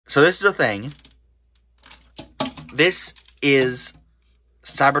So this is a thing. This is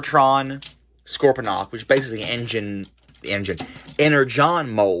Cybertron Scorponok, which is basically the Energon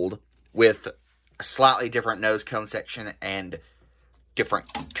mold with a slightly different nose cone section and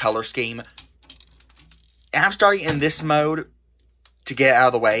different color scheme. And I'm starting in this mode to get out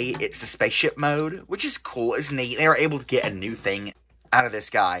of the way. It's the spaceship mode, which is cool. It's neat. They were able to get a new thing out of this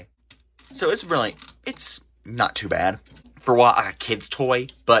guy. So it's not too bad for what a kid's toy.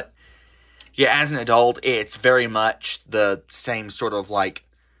 But yeah, as an adult, it's very much the same sort of like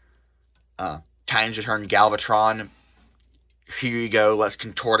Times Return Galvatron. Here you go. Let's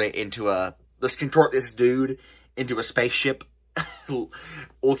contort this dude into a spaceship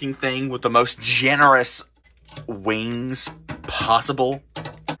looking thing with the most generous wings possible.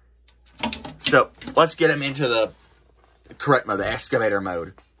 So let's get him into the correct mode, the excavator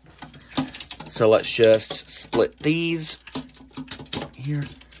mode. So let's just split these here,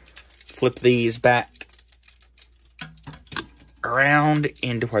 flip these back around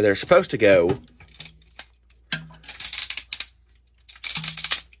into where they're supposed to go.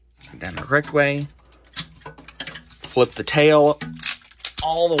 Down the correct way. Flip the tail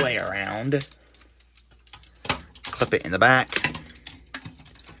all the way around. Clip it in the back.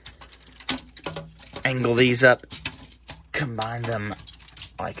 Angle these up. Combine them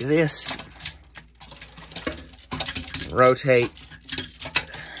like this. Rotate.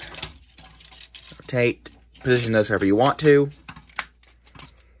 Rotate. Position those however you want to.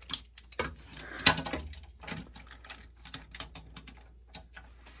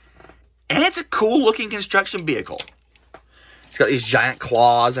 And it's a cool looking construction vehicle. It's got these giant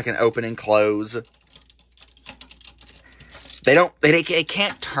claws that can open and close. They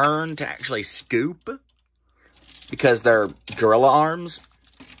can't turn to actually scoop because they're gorilla arms.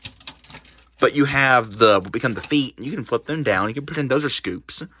 But you have become the feet, and you can flip them down. You can pretend those are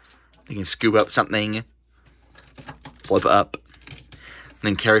scoops. You can scoop up something, flip up, and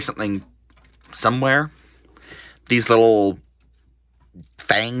then carry something somewhere. These little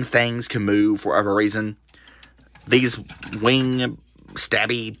fang things can move for whatever reason. These wing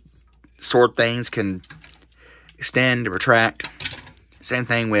stabby sword things can extend, retract. Same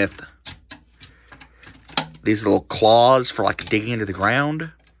thing with these little claws for like digging into the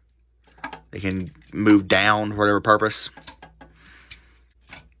ground. They can move down for whatever purpose.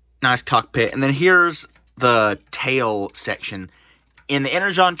 Nice cockpit. And then here's the tail section. In the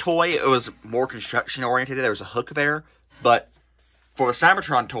Energon toy, it was more construction oriented. There was a hook there. But for the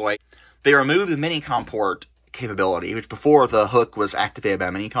Cybertron toy, they removed the mini-com port capability, which before the hook was activated by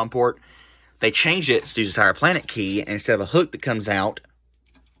a mini-com port. They changed it to use the Cyber Planet key, and instead of a hook that comes out,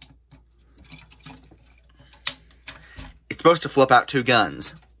 it's supposed to flip out two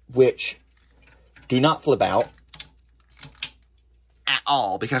guns, which do not flip out at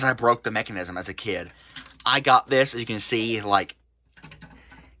all, because I broke the mechanism as a kid. I got this, as you can see, like,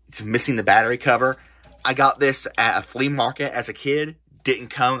 it's missing the battery cover. I got this at a flea market as a kid. Didn't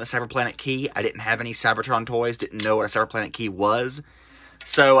come with a Cyber Planet key. I didn't have any Cybertron toys. Didn't know what a Cyber Planet key was.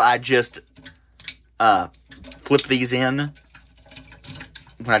 So I just flip these in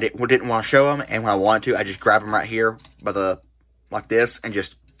when I didn't want to show them, and when I wanted to, I just grab them right here by like this, and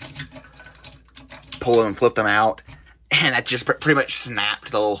just pull them and flip them out, and I just pretty much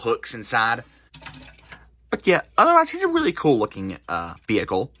snapped the little hooks inside. But yeah, otherwise he's a really cool looking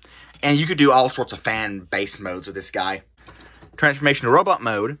vehicle, and you could do all sorts of fan-based modes with this guy. Transformation to robot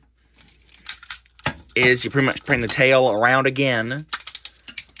mode is you pretty much bring the tail around again.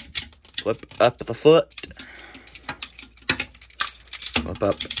 Flip up the foot. Flip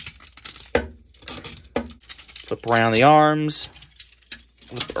up. Flip around the arms.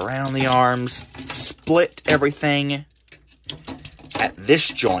 Flip around the arms. Split everything at this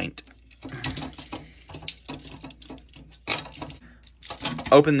joint.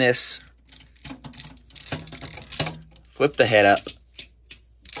 Open this. Flip the head up.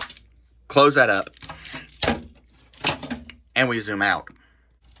 Close that up. And we zoom out.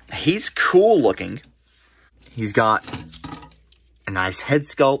 He's cool looking. He's got a nice head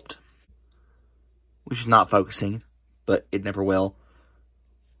sculpt, which is not focusing, but it never will.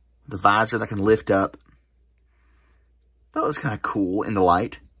 The visor that can lift up. That was kind of cool in the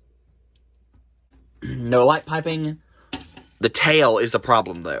light. No light piping. The tail is the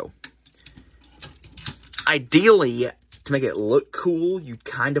problem, though. Ideally, to make it look cool, you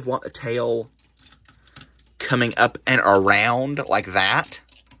kind of want the tail coming up and around like that.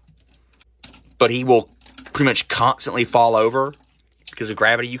 But he will pretty much constantly fall over because of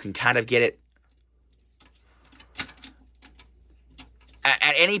gravity. You can kind of get it.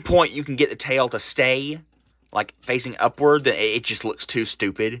 At any point, you can get the tail to stay like, facing upward, then it just looks too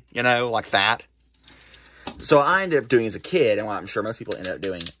stupid, you know, like that. So what I ended up doing as a kid, and what I'm sure most people end up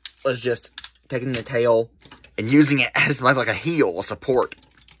doing, was just taking the tail and using it as much like a heel, a support.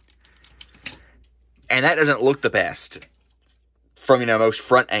 And that doesn't look the best from, you know, most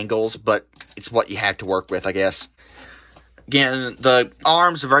front angles, but it's what you have to work with, I guess. Again, the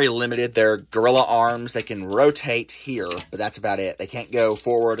arms are very limited. They're gorilla arms. They can rotate here, but that's about it. They can't go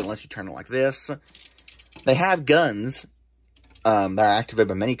forward unless you turn it like this. They have guns that are activated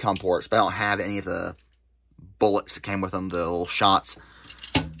by mini ports, but I don't have any of the bullets that came with them, the little shots.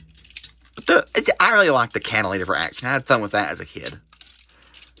 But I really like the cantilever for action. I had fun with that as a kid.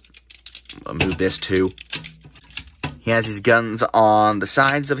 I'll move this too. He has his guns on the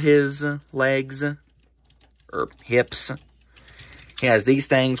sides of his legs, or hips. He has these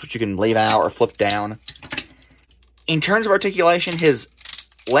things, which you can leave out or flip down. In terms of articulation, his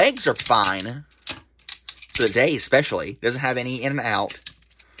legs are fine. For the day, especially. Doesn't have any in and out.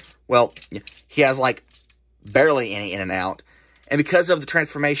 Well, he has, like, barely any in and out. And because of the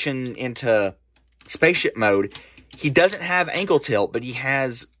transformation into spaceship mode, he doesn't have ankle tilt, but he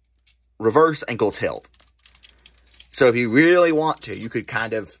has reverse ankle tilt. So if you really want to, you could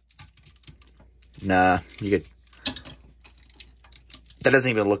kind of... Nah, you could... That doesn't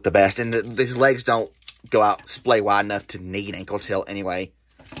even look the best. And his legs don't go out, splay wide enough to need ankle tilt anyway.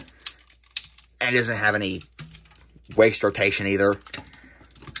 And it doesn't have any waist rotation either.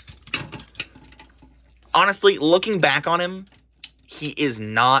 Honestly, looking back on him, he is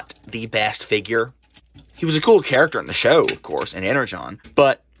not the best figure. He was a cool character in the show, of course, in Energon.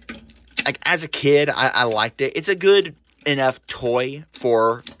 But, like, as a kid, I liked it. It's a good enough toy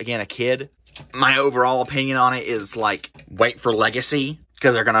for, again, a kid. My overall opinion on it is, like, wait for Legacy.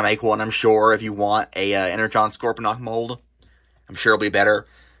 Because they're going to make one, I'm sure, if you want a Energon Scorponok mold. I'm sure it'll be better.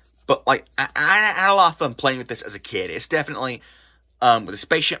 But, like, I had a lot of fun playing with this as a kid. It's definitely, with the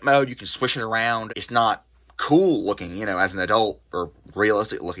spaceship mode, you can swish it around. It's not cool looking, you know, as an adult, or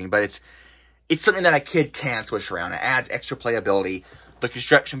realistic looking, but it's something that a kid can swish around. It adds extra playability. The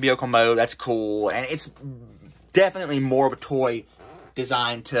construction vehicle mode, that's cool. And it's definitely more of a toy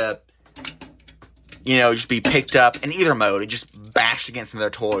designed to, you know, just be picked up in either mode and just bashed against another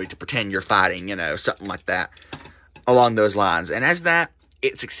toy to pretend you're fighting, you know, something like that. Along those lines. And as that,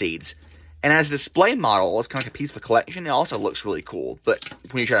 it succeeds. And as a display model, it's kind of like a piece of a collection. It also looks really cool. But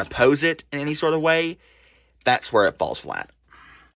when you try to pose it in any sort of way, that's where it falls flat.